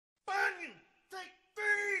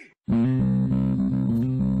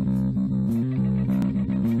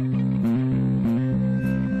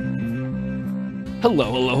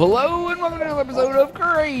Hello, hello, hello, and welcome to another episode of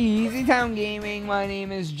Crazy Town Gaming. My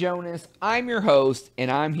name is Jonas. I'm your host,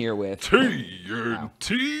 and I'm here with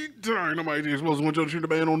TNT Dinomight. He's supposed to want you to the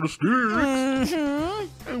band on the sticks.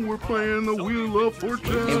 And we're playing the Wheel of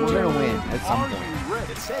Fortune. And we're gonna win at some point.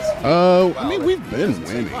 I mean, we've been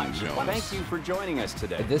winning, Jones. Thank you for joining us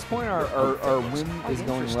today. At this point, our win is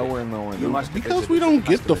going lower and lower and lower. Because we don't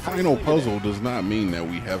get the final puzzle does not mean that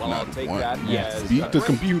we have not won. Yes. Beat the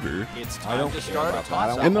computer. It's time to start a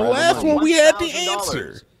toss-up. And the last one, we had the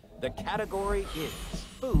answer. The category is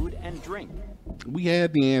food and drink. We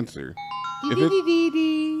had the answer.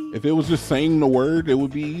 If it was just saying the word, it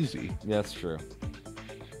would be easy. That's true.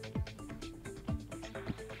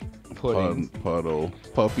 Pudding. Puddle.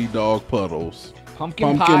 Puppy dog puddles.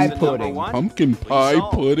 Pumpkin pie pudding. Pumpkin pie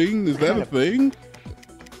pudding? Is that a thing?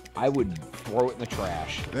 I would throw it in the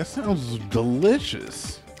trash. That sounds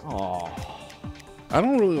delicious. Oh. I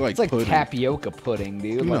don't really like pudding. It's like tapioca pudding,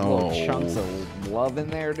 dude. Like little chunks of love in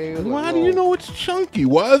there, dude. Why do you know it's chunky?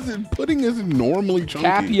 Why is it pudding isn't normally chunky?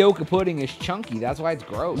 Tapioca pudding is chunky. That's why it's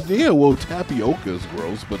gross. Yeah, well, tapioca is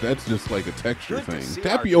gross, but that's just like a texture thing.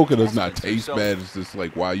 Tapioca does not taste bad. It's just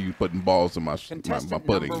like, why are you putting balls in my pudding?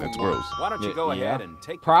 That's gross. Why don't you go ahead and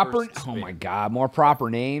take proper? The first Oh spin. my god, more proper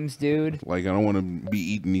names, dude. Like, I don't want to be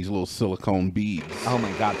eating these little silicone beads. Oh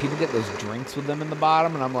my god, people get those drinks with them in the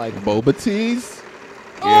bottom, and I'm like, Boba teas?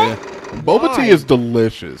 Yeah, boba tea is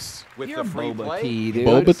delicious. With you're the free boba play, tea, dude.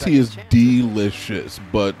 Boba tea is delicious,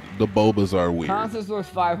 but the bobas are weird. Consonants worth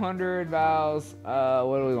 500 vowels.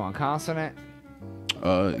 What do we want? Consonant?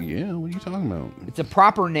 Yeah, what are you talking about? It's a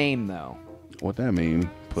proper name, though. What that mean?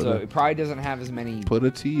 So it probably doesn't have as many. Put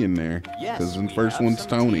a T in there. Yes, Because the we first have one's some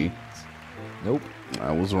Tony. teas. Nope.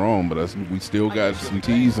 I was wrong, but we still got some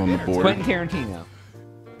T's on the board. Quentin Tarantino.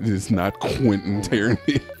 It's not Quentin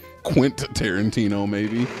Tarantino. Quentin Tarantino,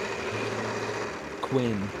 maybe.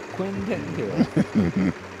 Quentin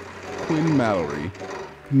Tarantino. Quinn Mallory.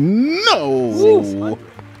 No! Woo.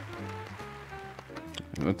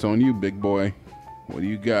 That's on you, big boy. What do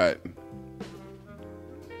you got?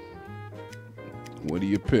 What are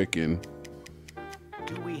you picking?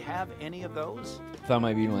 Do we have any of those? Thought it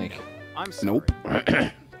might be like I'm sorry. Nope.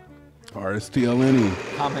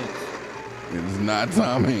 RSTLNE. Tom Hanks. It is not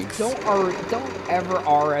Tom Hanks. Don't ever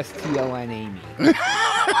RSTLNA me.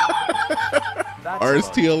 That's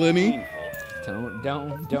RSTLNE? Don't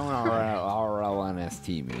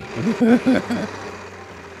RLNST me.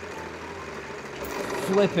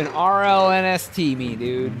 Flipping RLNST me,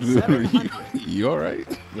 dude. You all right?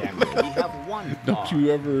 Yeah. We have one. Don't you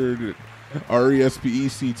ever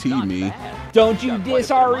RESPECT me? Bad. Don't you Got quite diss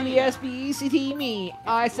a bit of money there. RESPECT me.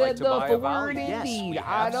 I said to the buy a full vowel? word Yes, indeed. we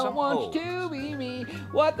I have don't some want O's. you to be me.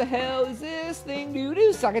 What the hell is this thing? Do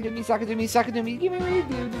do. Suck it to me, suck it to me, suck it to me. Give me do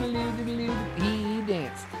do do do do. He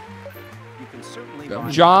danced. You can certainly That buy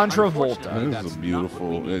was- John it. Travolta. Unfortunately, That that's is a not beautiful.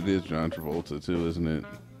 what we need. It is John Travolta too, isn't it?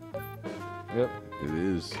 Yep. It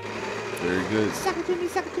is. Very good. Suck it to me,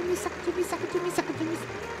 suck it to me, suck it to me, suck it to me, suck it to me.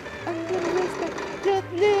 I'm gonna waste that just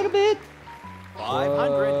a little bit.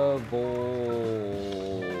 500.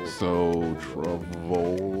 So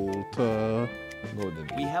Travolta.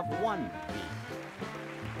 We have one.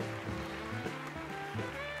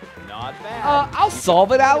 Not bad. I'll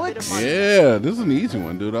solve it, Alex. Yeah, this is an easy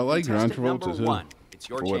one, dude. I like John Contestant Travolta number too. one. It's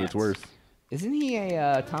your For what it's chance. worth. Isn't he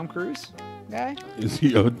a Tom Cruise guy? Is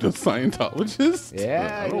he a Scientologist?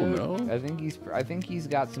 Yeah, I don't dude. know. I think he's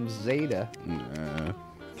got some Zeta. Nah,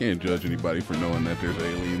 can't judge anybody for knowing that there's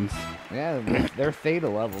aliens. Yeah, their theta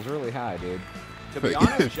level's really high, dude. To be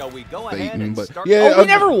honest, shall we go ahead Satan, and but- start? yeah, Oh, we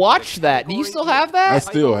never watched that. Do you still have I that?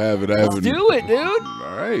 still have it. I Let's haven't. do it, dude.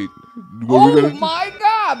 All right. What we Oh gonna- my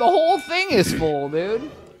god, the whole thing is full,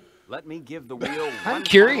 dude. Let me give the wheel. I'm one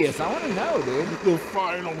curious. final I want to know, dude. The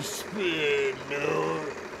final spin,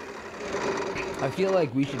 dude. I feel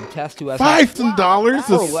like we should test who has $5,000.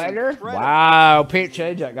 Oh, letter? Wow, Pete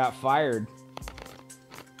Chajak got fired.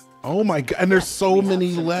 Oh my god! And there's so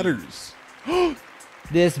many letters.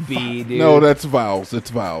 This B, dude. No, that's vowels.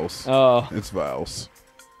 It's vowels. Oh, It's vowels.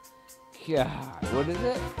 God. What is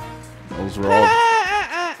it? Those are all.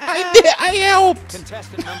 I helped.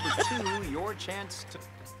 Contestant number 2, your chance to.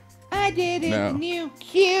 I didn't No. knew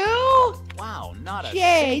Q. Wow, not a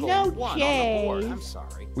J, single no one J. on the board. I'm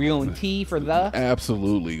sorry. We going T for the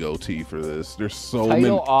Absolutely go T for this. There's so title many.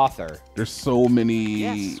 author. There's so many.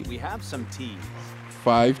 Yes, we have some T's.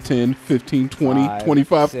 5, 10, 15, 20, 5,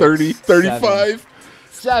 25, 6, 30, 35.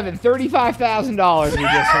 $35,000 we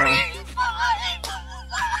just won.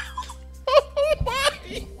 Oh my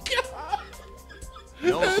god.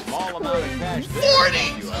 No small amount of cash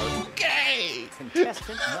there. 40. Okay.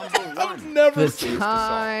 Contestant number one. I've never The seen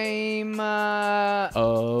time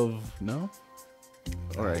of no.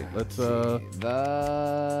 All right, let's the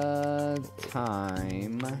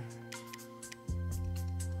time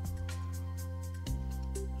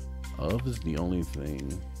of is the only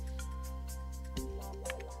thing.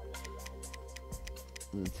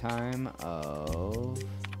 the time of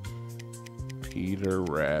Peter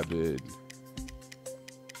Rabbit.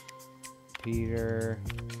 Peter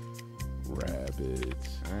Rabbit.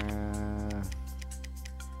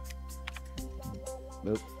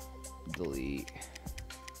 Oop, delete.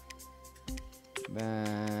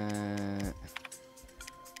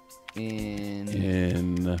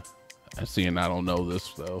 In I see, and I don't know this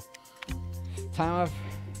though. Time of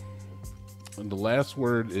And the last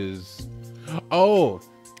word is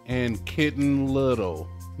and Kitten Little.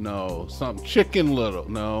 No, something Chicken Little.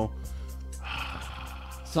 No.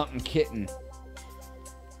 something kitten.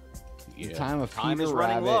 Yeah. Time of Time Peter is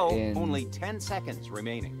running Rabbit low. in Only 10 seconds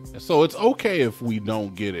remaining. So it's okay if we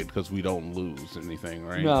don't get it because we don't lose anything,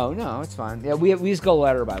 right? No, it's fine. Yeah, we just go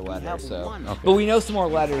letter by We letter, have so. one. Okay. But we know some more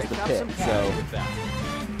letters Pick to up pick, some cash so. with that.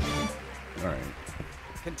 All right.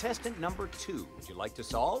 Contestant number 2. Would you like to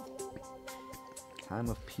solve? Time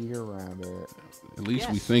of Peter Rabbit. At least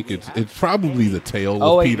we Yes, think we it's have probably the tail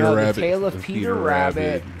Oh, of wait, Peter no, the Rabbit. tail of Peter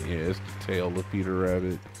Rabbit. Yeah, it's the tail of Peter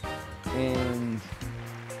Rabbit. And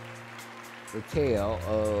the tail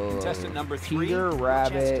of Contestant number 3. Peter your chance to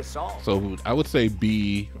Rabbit. solve. So I would say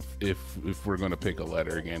B if we're gonna pick a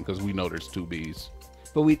letter again because we know there's 2 B's.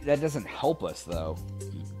 But that doesn't help us, though.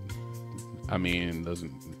 I mean, it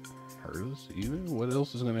doesn't hurt us either. What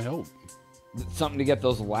else is gonna help? Something to get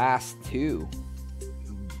those last 2.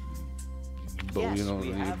 But Yes, we don't.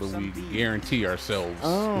 we have But some we B's. guarantee ourselves.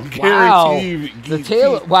 Oh, Guarantee. wow. The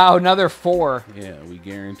tail. Wow, another 4. Yeah, we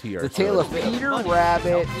guarantee The ourselves. tail of Bit of Peter money to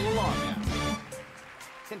Rabbit. help you along now.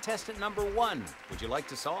 Contestant number 1. Would you like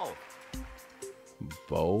to solve?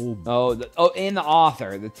 Bo. And the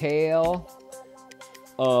author. The tale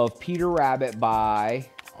of Peter Rabbit by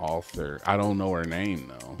Author. I don't know her name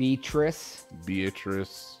though. Beatrice.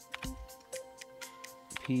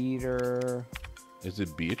 Peter Is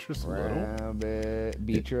it Beatrice Little? Rabbit.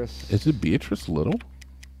 Beatrice Is it Beatrice Little?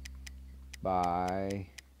 by.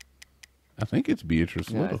 I think it's Beatrice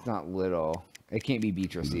No, Little. it's not Little. It can't be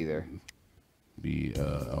Beatrice either.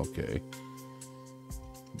 Okay.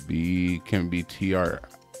 B can be Trix.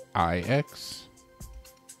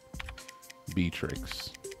 Beatrix.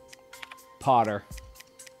 Potter.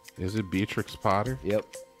 Is it Beatrix Potter? Yep.Tter.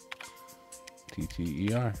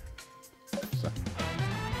 So,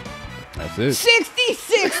 that's it.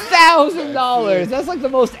 $66,000. That's like the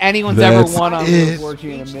most anyone's ever That's won on it. Wheel of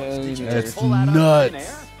Fortune in a million Did you years. That's pull that out of thin nuts.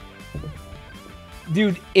 air?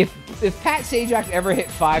 Dude, if Pat Sajak ever hit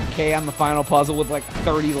 5K on the final puzzle with like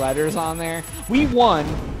 30 letters on there, we won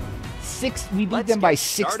 6. We beat Let's them by get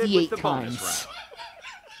started with 68 the bonus times. round.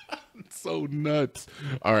 So nuts.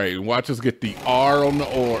 All right, watch us get the R on the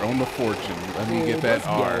fortune. Let me get that Let's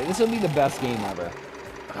R. it. This will be the best game ever.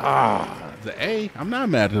 The A. I'm not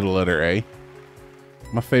mad at the letter A.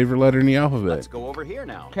 My favorite letter in the alphabet. Let's go over here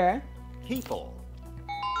now. Okay. People.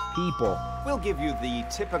 People. We'll give you the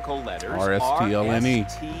typical letters. R-S-T-L-N-E.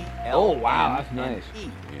 Oh, wow, that's nice.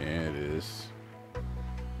 Yeah, it is.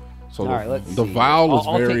 So All right, let's the see. vowel is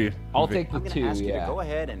I'll very. I'll take the I'm going 2, to ask you yeah. to go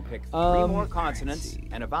ahead and pick 3 more let's consonants see.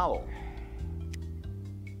 and a vowel.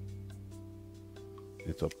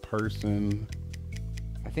 It's a person.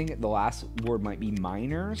 I think the last word might be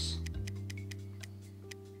minors.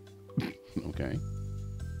 Okay.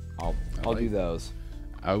 I'll do those.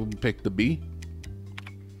 I will pick the B.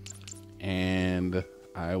 And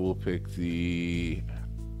I will pick the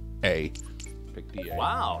A. Pick the A.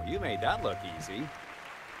 Wow, you made that look easy.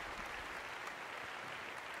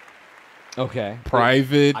 Okay.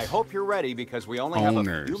 Private. I hope you're ready because we only have a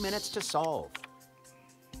few Owners. minutes to solve.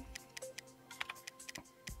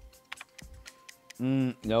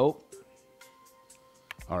 Nope.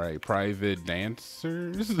 All right, private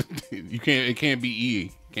dancers. You can't. It can't be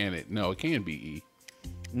E, can it? No, it can be E.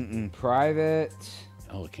 Private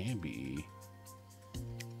Oh, it can be E.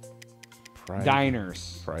 Private,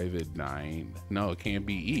 diners. Private dine. No, it can't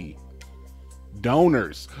be E.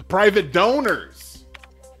 Donors. Private donors.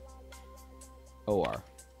 OR.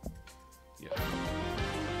 Yeah.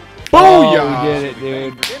 Oh, Booyah! we did it,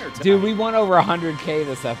 dude. For dinner tonight. Dude, we won over 100K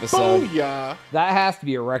this episode. Booyah! That has to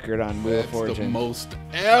be a record on Wheel of That's the Fortune. most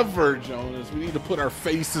ever, Jonas. We need to put our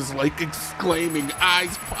faces like exclaiming,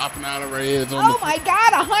 eyes popping out of our heads. On Oh my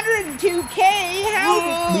God, 102K!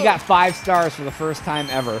 How? We got 5 stars for the first time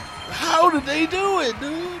ever. How did they do it,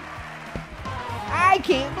 dude? I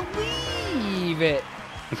can't believe believe it.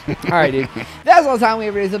 All right, dude. That's all the time we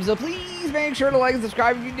have for today's episode. Please make sure to like and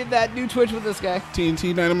subscribe if you did that. New Twitch with this guy.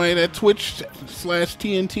 TNT Dynamite at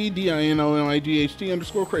Twitch/TNT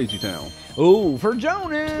DINOMIGHT_CrazyTown. Oh, for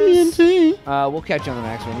Jonas. TNT. We'll catch you on the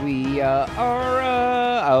next one. We are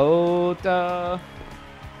out.